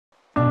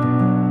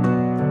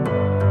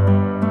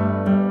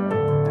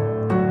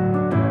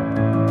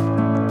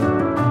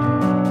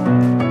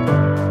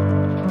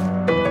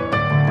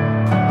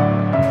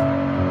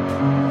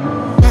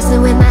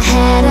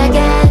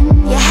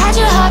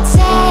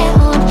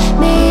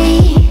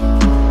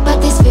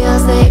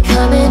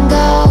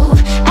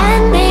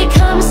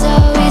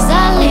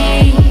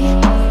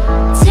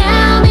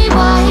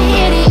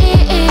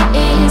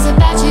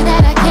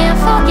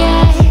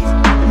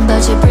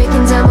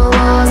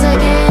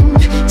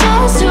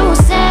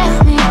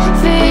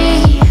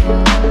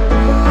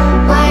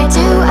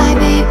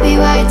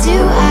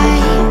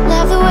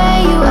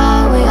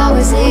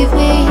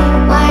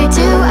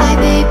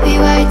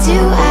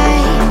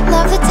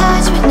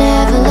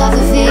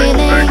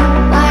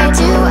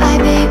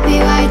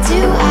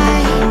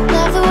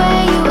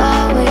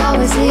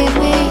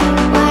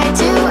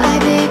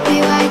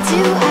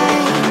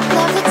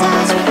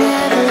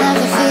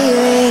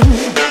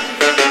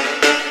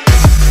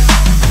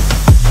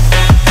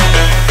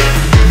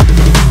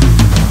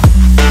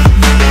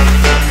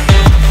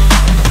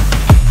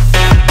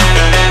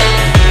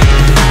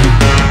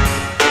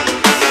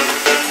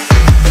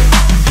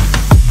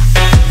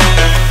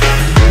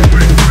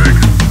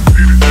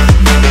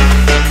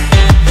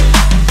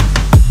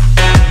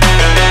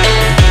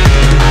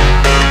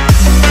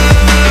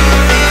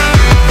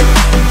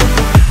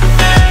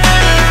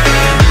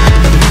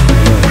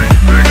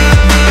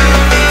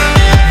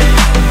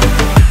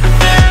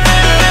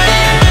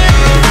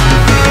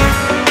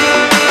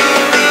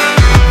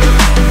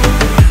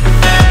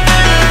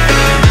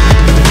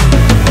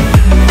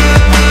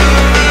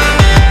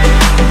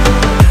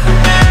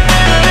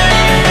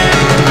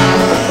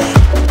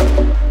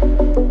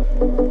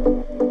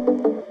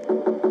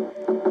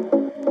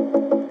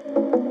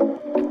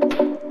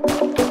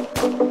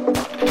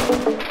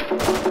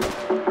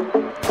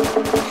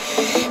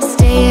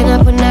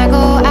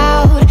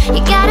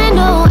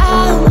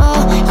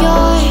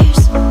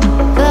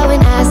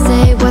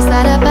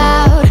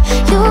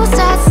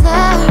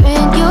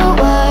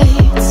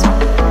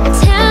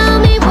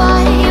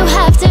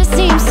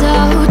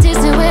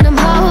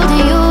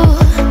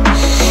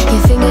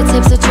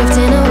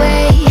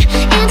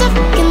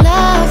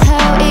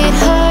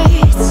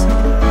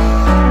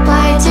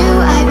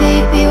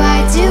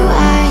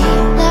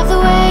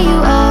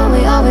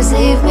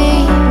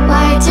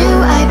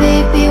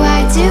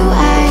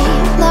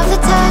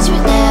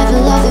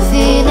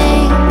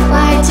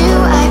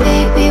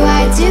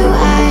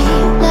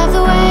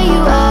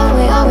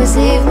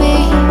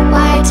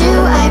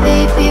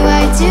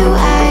do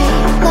I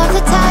love the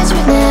touch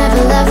but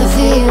never love the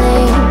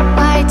feeling?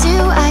 Why do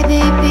I,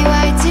 baby,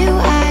 why do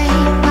I?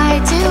 Why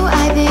do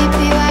I,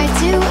 baby, why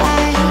do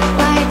I?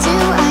 Why do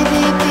I,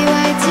 baby,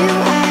 why do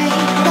I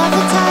love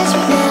the touch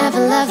but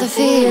never love the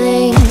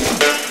feeling?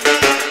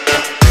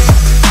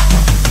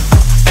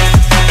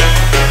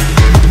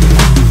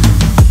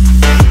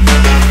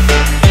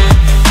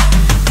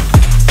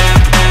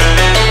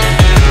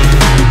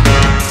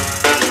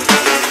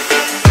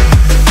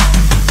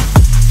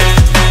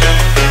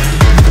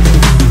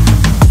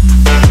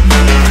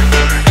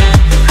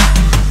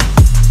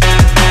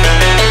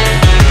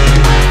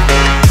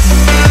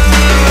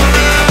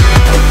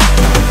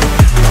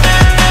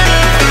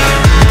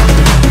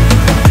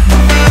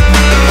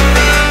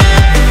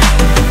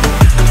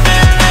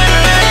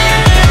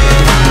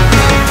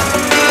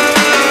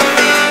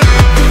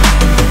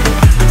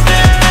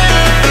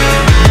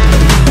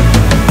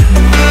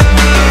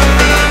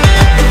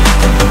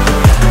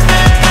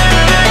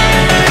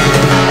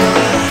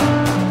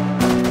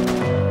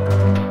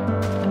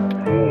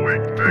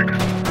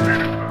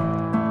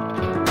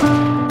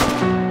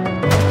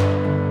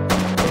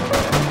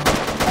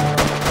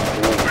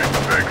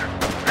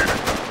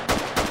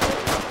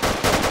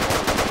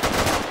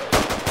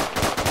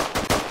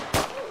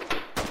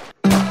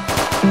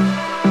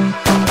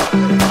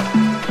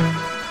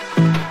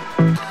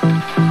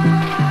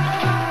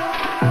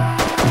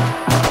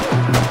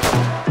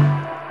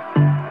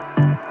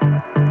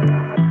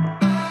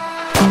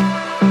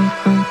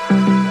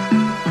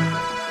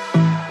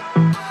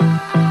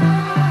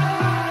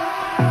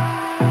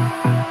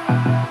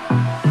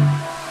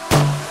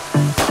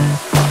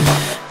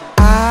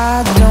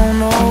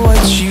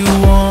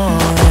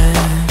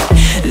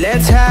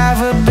 Let's have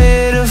a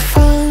bit of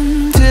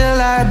fun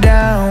till I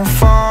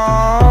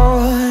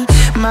downfall.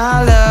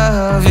 My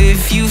love,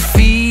 if you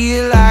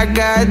feel like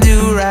I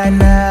do right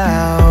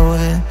now,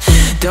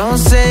 don't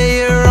say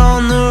you're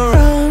on the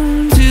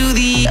run to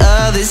the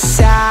other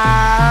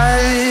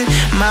side,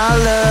 my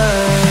love.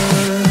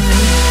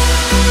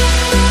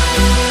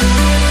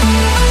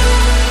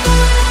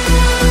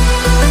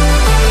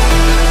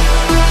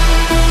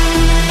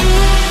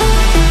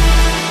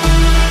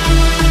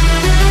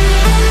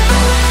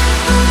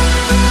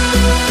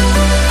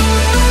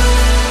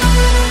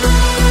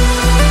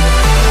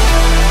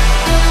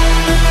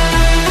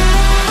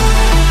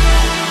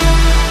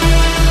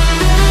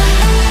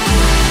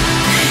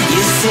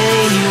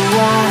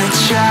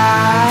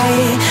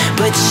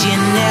 But you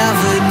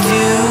never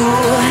do.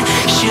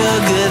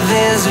 Sugar,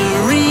 there's a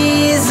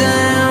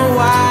reason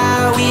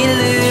why we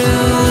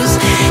lose.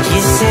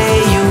 You say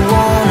you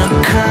wanna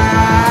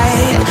cry,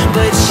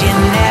 but you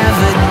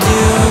never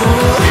do.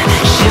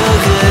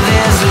 Sugar,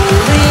 there's a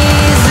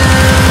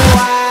reason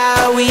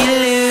why we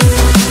lose.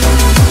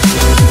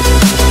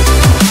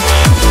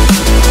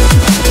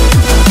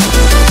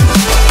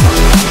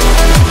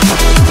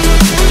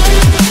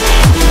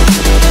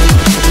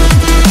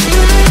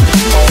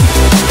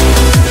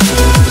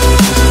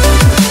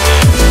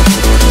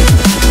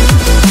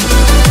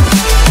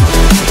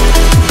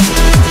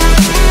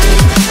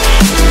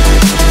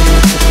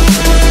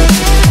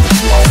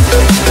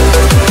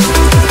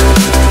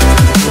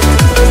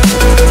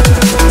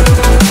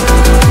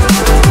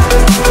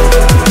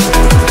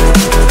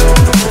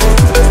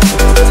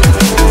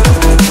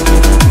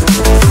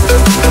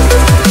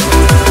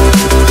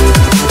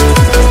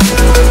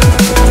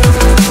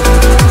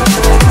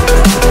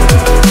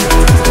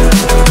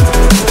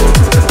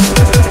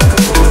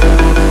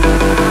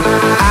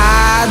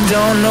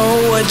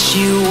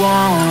 You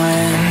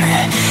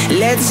want.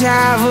 Let's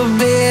have a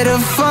bit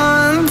of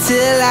fun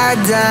till I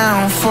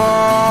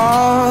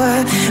downfall.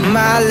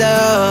 My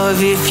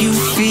love, if you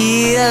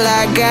feel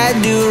like I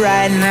do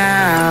right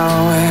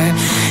now,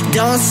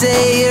 don't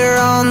say you're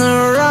on the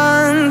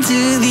run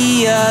to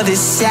the other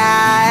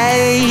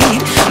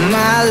side,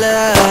 my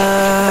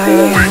love.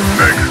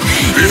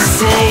 You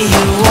say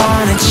you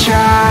wanna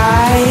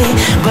try,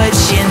 but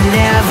you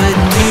never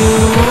do.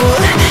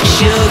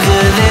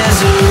 Sugar,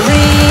 there's a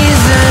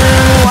reason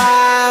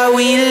why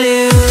we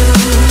lose.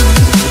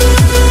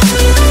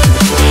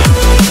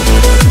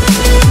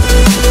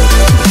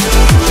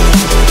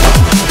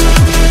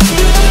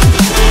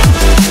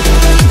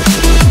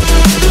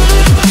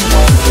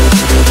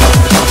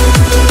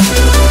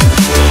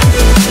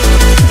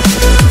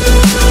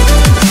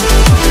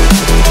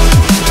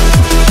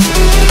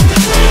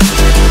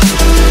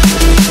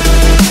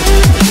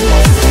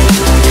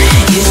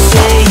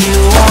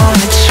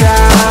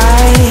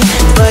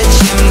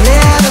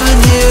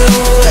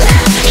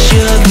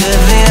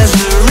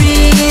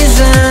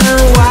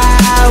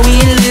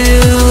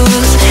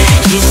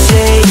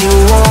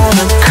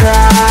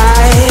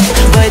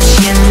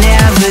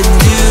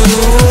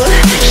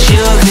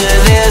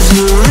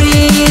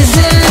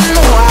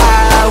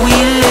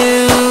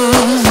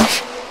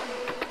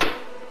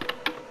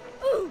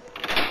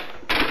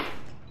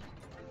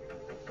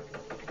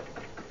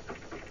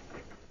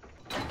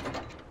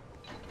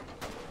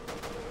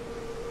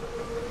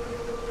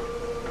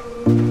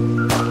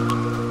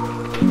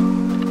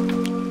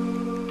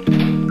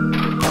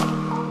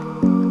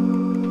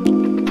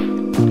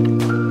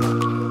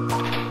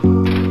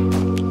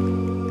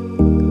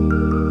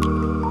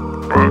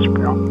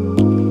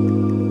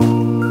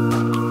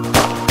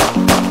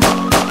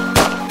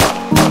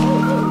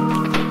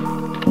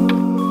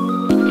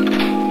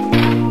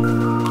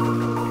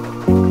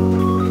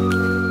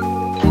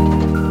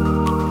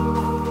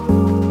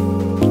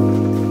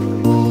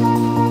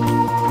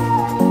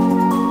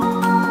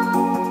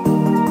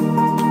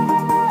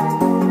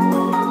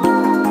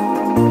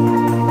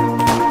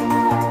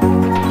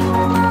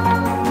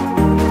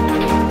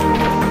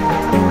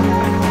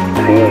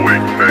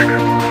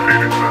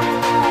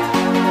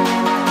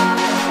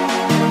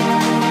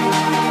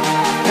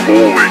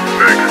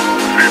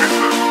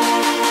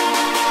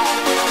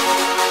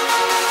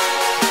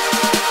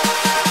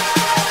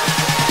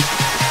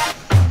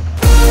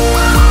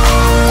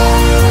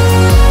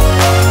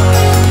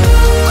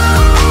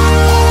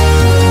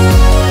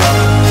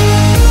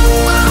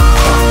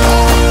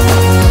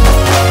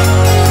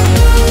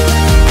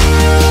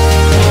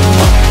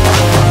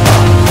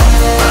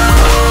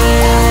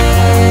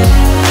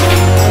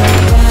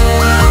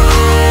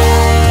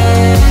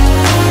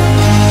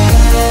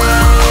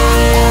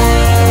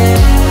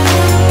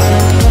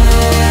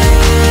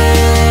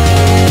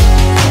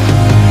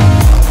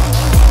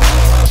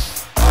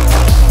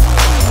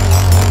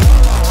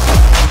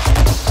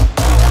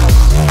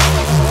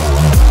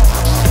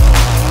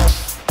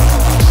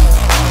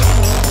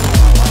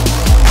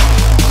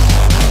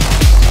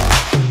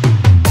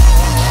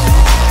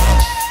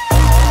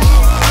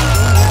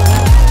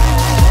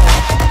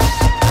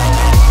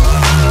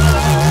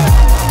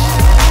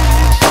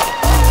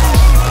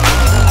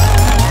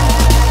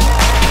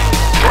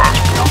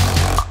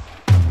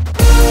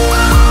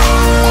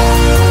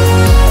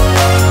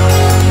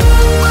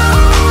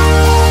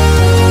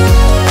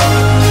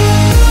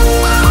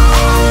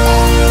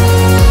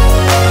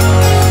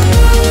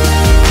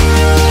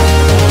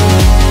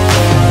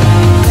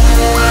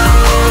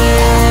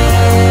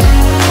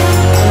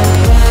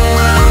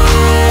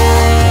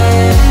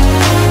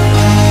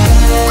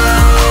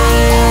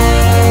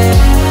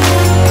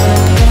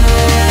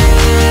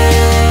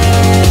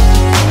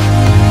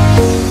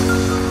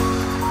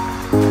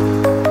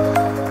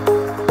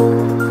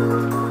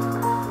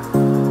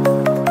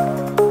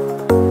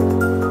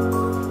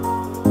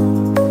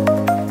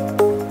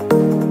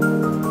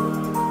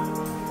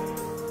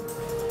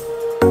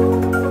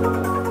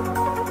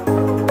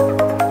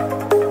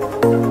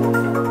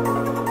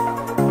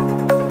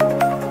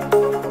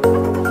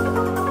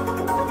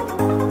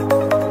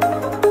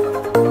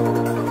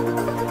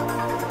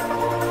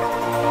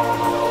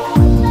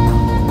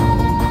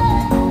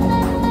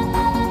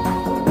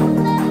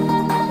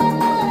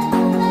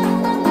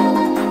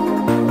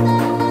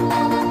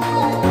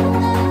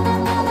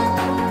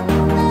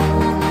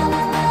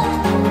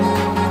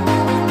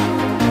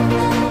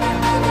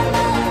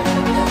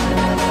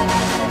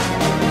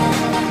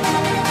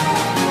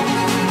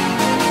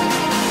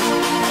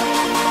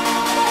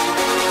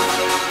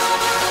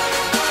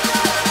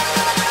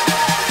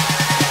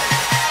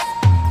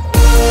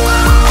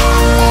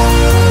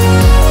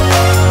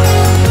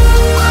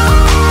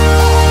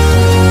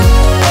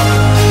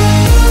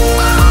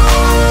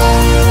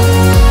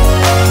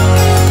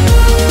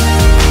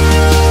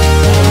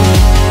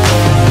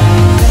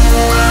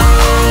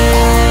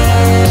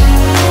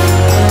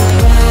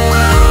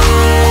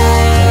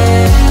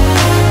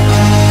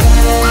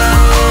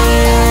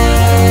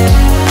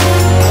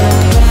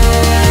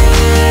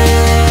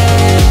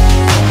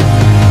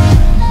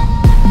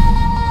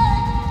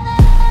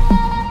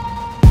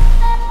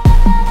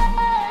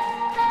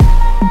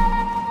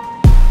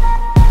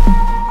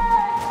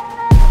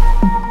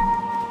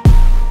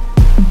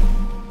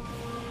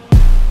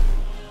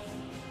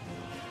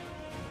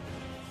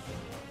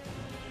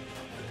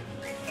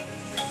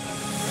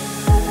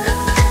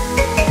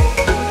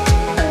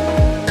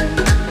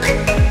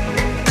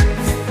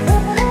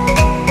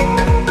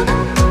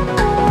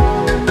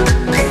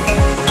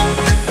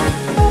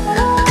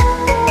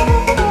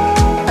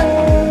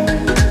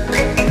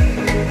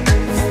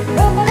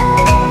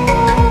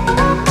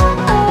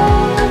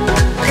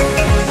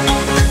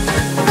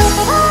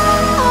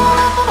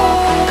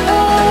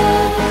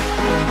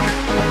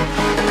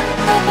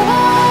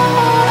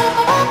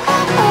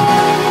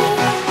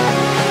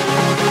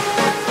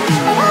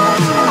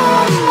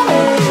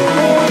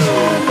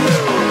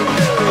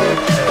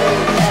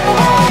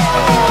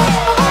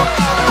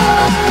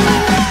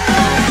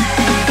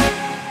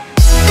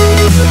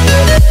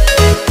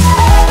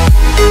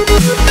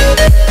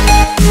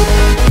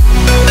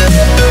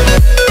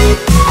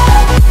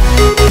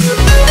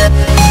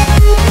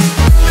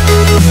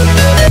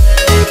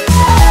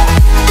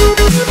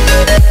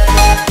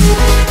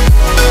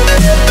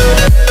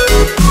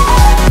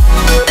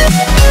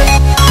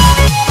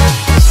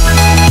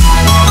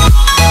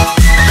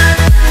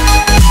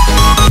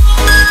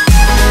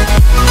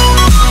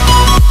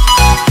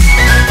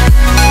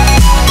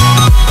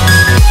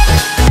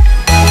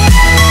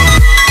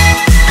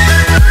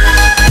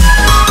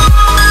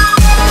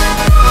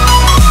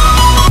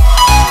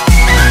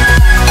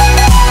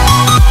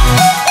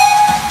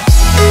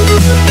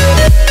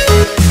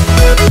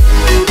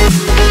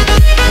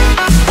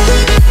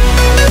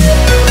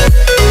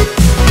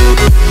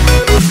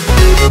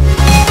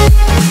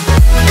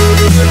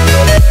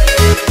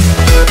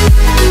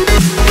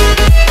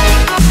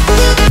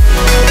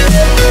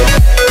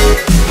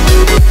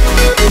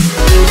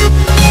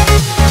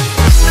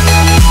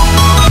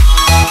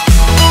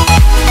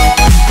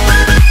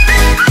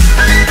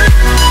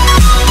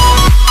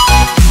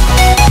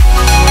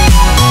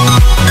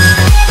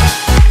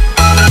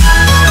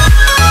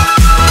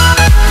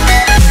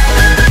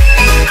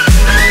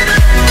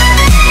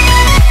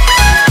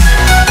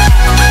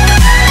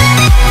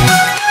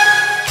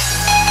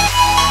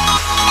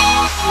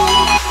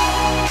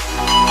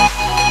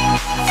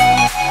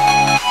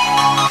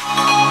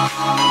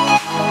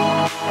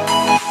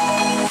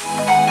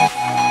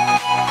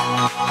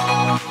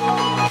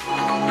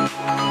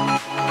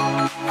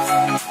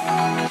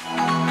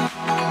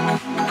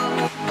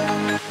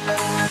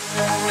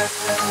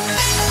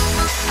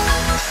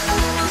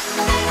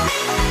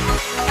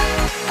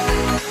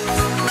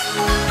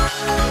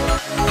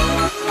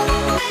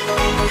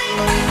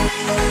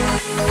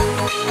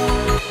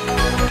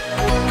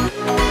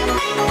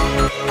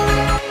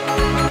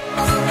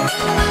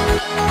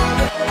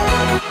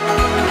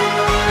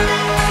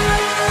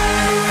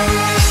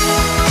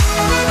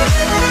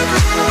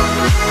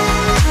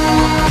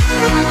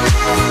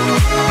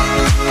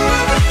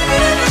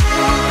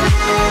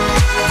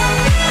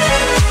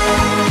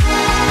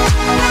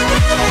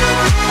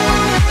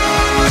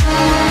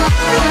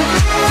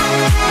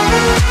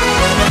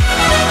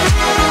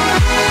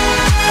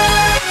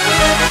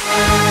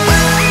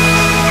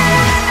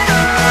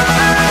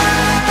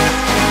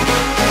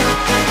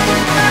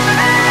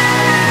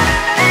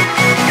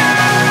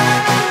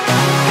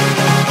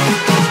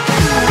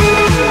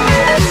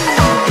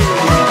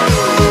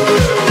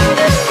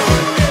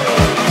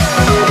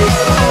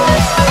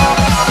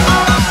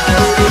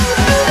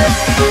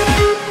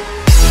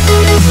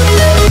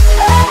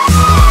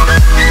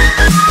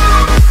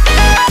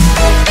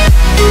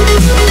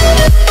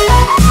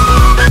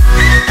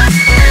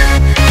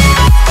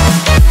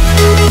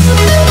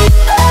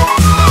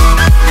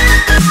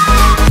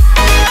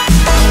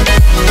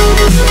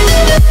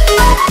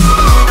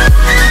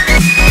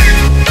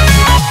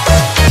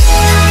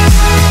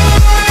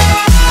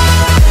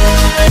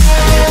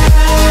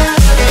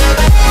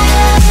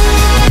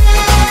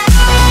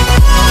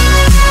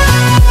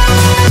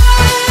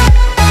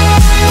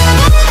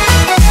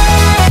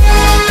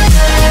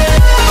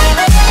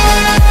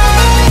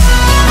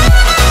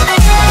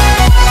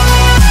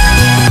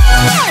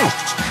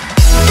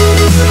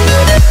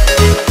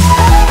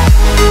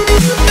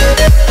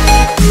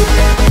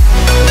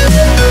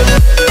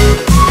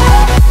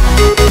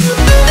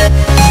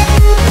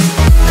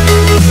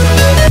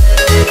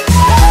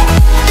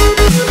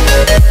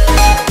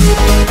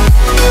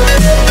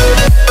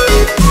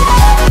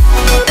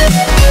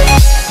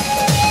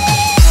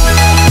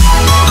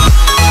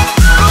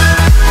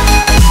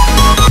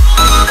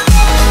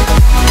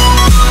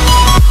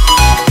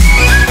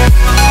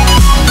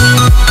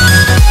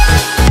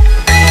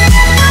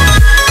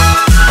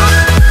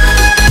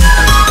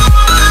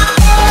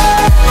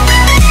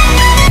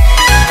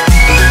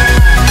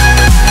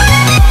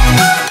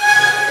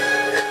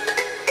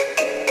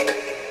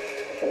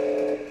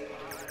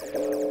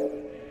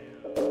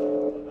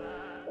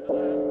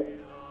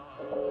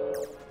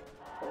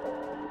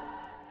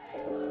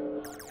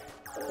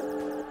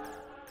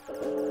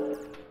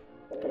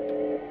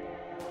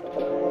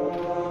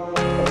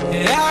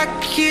 I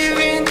give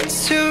in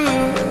to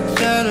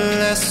the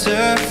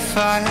lesser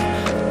fight.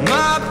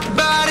 My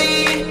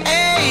body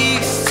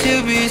aches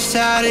to be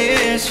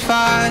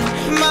satisfied.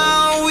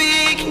 My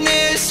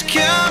weakness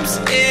comes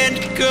and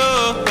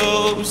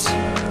goes.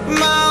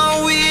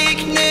 My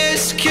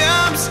weakness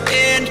comes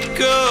and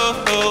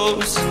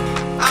goes.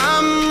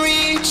 I'm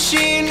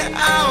reaching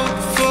out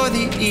for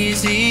the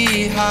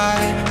easy high.